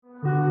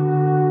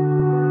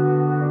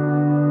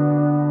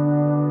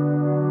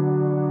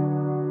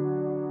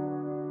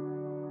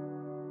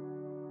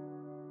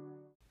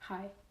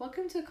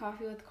to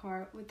Coffee with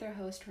Car with their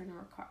host,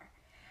 Renor Carr.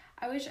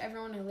 I wish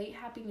everyone a late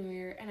Happy New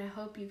Year, and I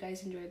hope you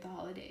guys enjoyed the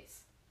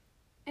holidays.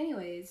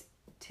 Anyways,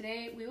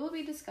 today we will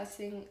be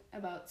discussing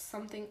about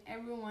something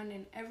everyone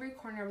in every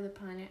corner of the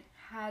planet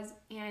has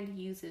and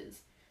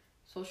uses: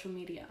 social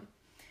media.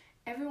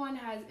 Everyone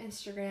has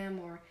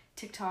Instagram or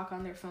TikTok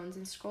on their phones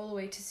and scroll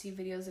away to see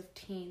videos of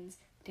teens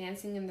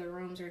dancing in their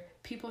rooms or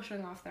people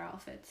showing off their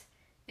outfits.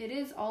 It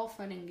is all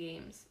fun and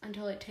games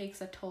until it takes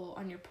a toll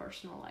on your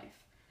personal life.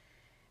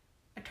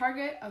 A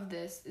target of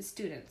this is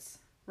students,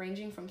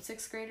 ranging from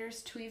 6th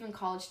graders to even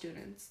college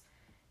students,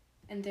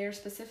 and they are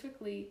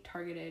specifically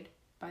targeted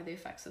by the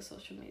effects of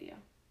social media.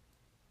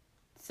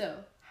 So,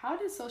 how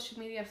does social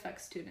media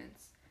affect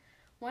students?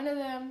 One of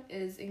them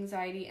is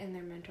anxiety and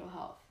their mental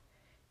health.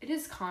 It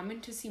is common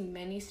to see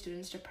many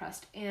students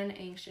depressed and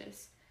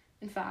anxious.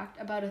 In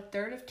fact, about a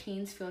third of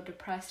teens feel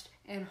depressed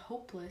and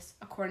hopeless,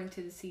 according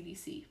to the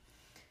CDC.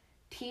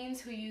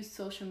 Teens who use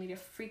social media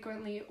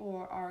frequently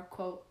or are,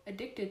 quote,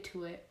 addicted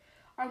to it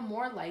are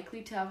more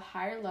likely to have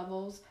higher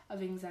levels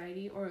of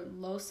anxiety or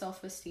low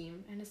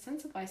self-esteem and a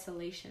sense of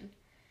isolation.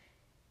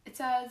 It's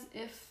as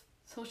if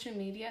social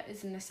media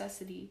is a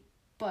necessity,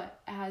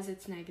 but it has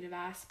its negative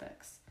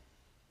aspects.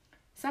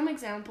 Some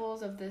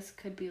examples of this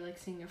could be like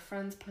seeing your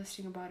friends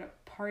posting about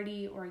a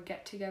party or a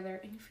get-together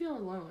and you feel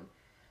alone,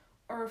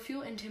 or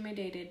feel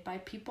intimidated by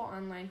people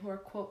online who are,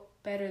 quote,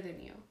 better than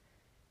you.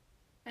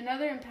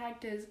 Another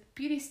impact is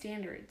beauty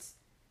standards.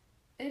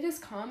 It is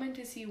common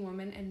to see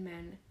women and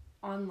men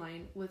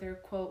online with their,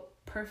 quote,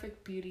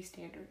 perfect beauty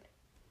standard.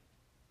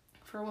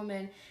 For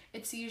women,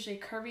 it's usually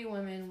curvy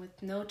women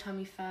with no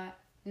tummy fat,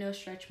 no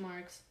stretch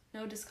marks,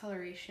 no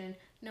discoloration,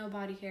 no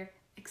body hair,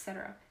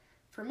 etc.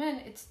 For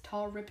men, it's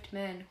tall, ripped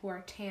men who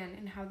are tan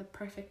and have the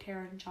perfect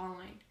hair and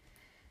jawline.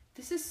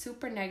 This is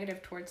super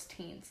negative towards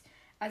teens,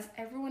 as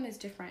everyone is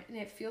different and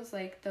it feels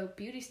like the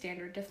beauty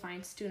standard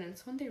defines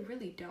students when they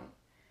really don't.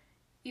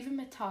 Even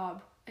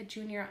Matab, a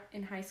junior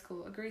in high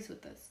school, agrees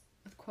with this,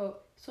 with,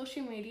 quote,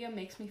 social media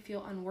makes me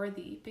feel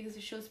unworthy because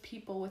it shows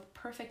people with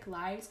perfect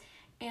lives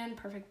and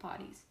perfect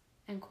bodies,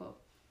 end quote.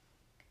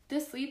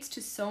 This leads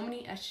to so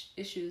many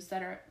issues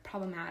that are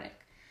problematic.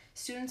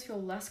 Students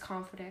feel less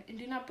confident and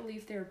do not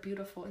believe they are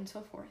beautiful and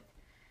so forth.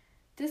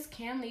 This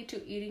can lead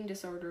to eating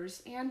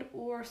disorders and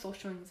or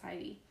social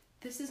anxiety.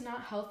 This is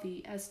not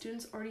healthy as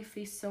students already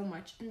face so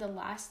much, and the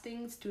last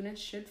thing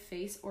students should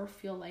face or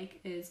feel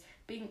like is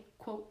being,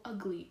 quote,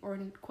 ugly or,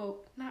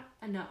 quote, not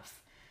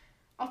enough.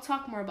 I'll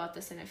talk more about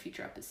this in a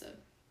future episode.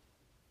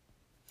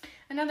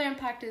 Another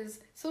impact is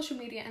social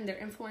media and their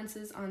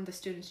influences on the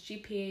students'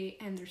 GPA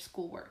and their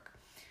schoolwork.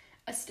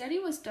 A study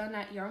was done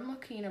at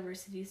Yarmouth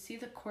University to see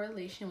the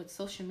correlation with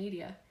social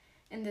media,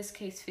 in this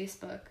case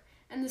Facebook,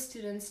 and the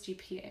students'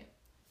 GPA.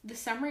 The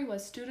summary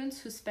was students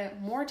who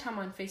spent more time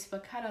on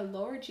Facebook had a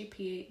lower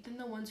GPA than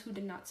the ones who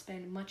did not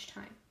spend much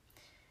time.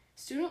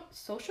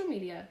 Social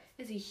media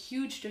is a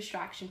huge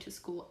distraction to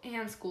school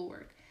and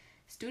schoolwork.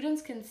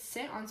 Students can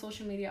sit on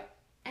social media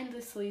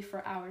endlessly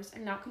for hours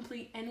and not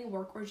complete any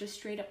work or just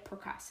straight up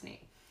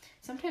procrastinate.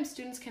 Sometimes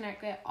students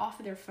cannot get off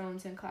of their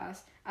phones in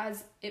class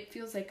as it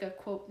feels like a,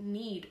 quote,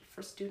 need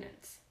for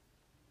students.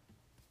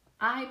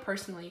 I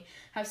personally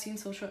have seen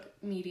social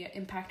media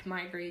impact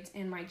my grades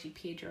and my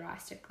GPA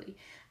drastically,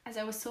 as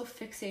I was so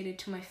fixated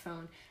to my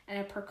phone and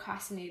I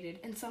procrastinated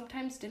and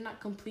sometimes did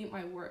not complete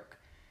my work.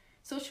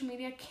 Social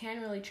media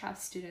can really trap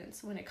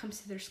students when it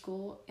comes to their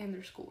school and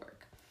their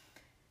schoolwork.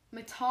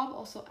 Matab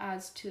also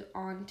adds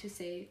on to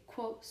say,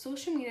 quote,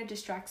 social media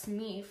distracts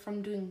me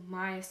from doing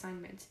my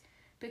assignments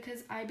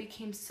because I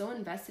became so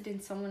invested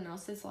in someone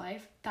else's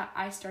life that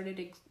I started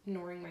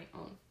ignoring my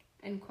own,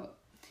 end quote.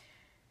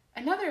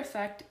 Another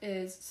effect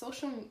is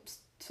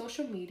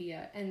social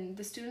media and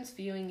the students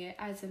viewing it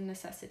as a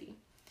necessity.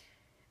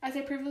 As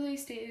I previously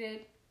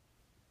stated,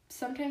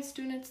 sometimes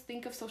students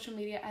think of social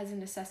media as a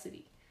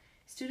necessity.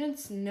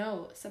 Students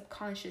know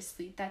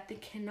subconsciously that they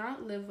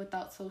cannot live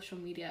without social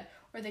media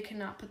or they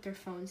cannot put their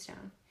phones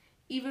down,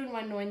 even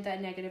when knowing the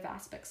negative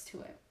aspects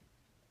to it.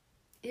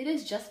 It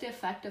is just the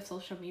effect of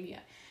social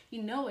media.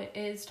 You know it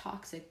is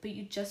toxic, but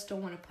you just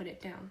don't want to put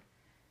it down.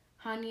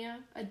 Hania,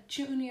 a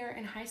junior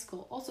in high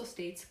school, also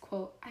states,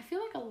 quote, I feel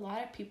like a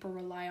lot of people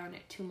rely on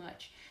it too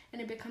much,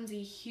 and it becomes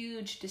a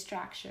huge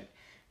distraction,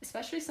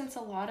 especially since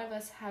a lot of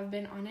us have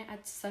been on it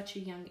at such a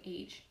young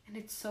age, and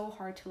it's so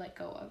hard to let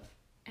go of,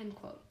 end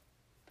quote.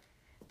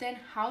 Then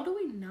how do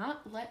we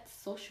not let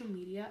social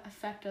media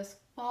affect us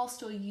while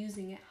still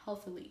using it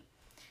healthily?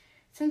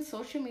 Since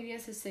social media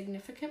is a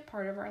significant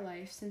part of our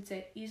life, since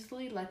it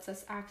easily lets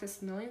us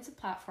access millions of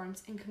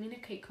platforms and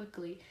communicate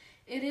quickly,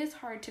 it is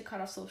hard to cut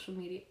off social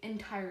media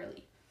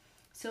entirely.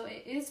 So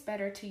it is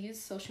better to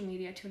use social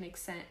media to an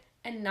extent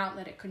and not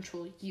let it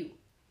control you.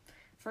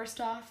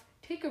 First off,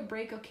 take a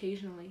break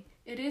occasionally.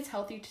 It is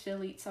healthy to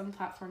delete some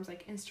platforms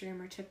like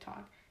Instagram or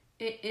TikTok.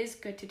 It is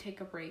good to take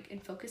a break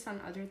and focus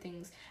on other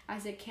things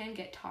as it can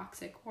get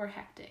toxic or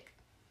hectic.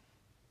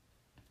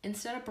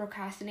 Instead of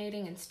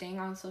procrastinating and staying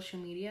on social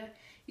media,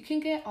 you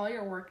can get all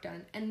your work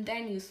done and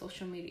then use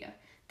social media.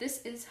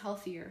 This is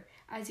healthier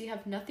as you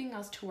have nothing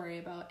else to worry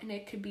about and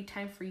it could be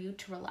time for you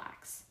to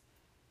relax.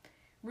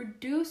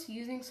 Reduce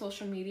using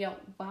social media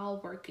while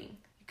working.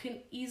 You can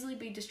easily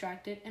be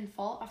distracted and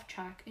fall off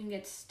track and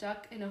get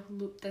stuck in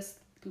this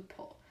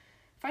loophole.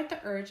 Fight the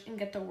urge and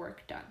get the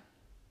work done.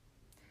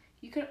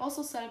 You could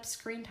also set up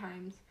screen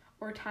times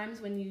or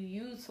times when you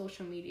use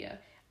social media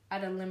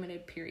at a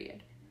limited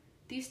period.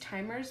 These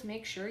timers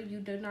make sure you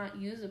do not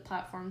use the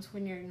platforms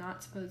when you're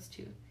not supposed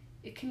to.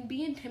 It can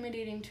be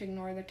intimidating to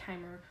ignore the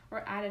timer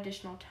or add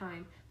additional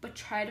time, but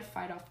try to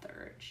fight off the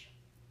urge.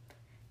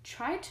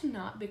 Try to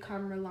not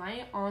become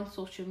reliant on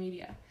social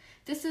media.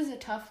 This is a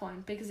tough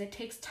one because it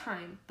takes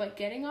time, but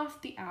getting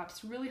off the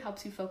apps really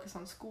helps you focus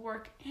on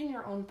schoolwork and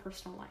your own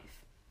personal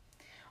life.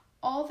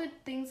 All the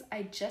things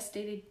I just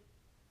stated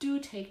do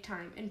take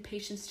time and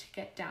patience to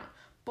get down,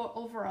 but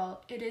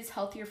overall, it is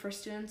healthier for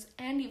students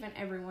and even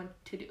everyone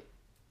to do.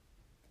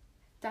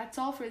 That's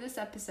all for this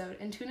episode,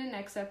 and tune in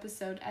next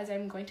episode as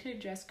I'm going to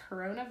address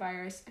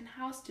coronavirus and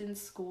how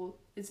students' school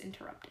is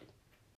interrupted.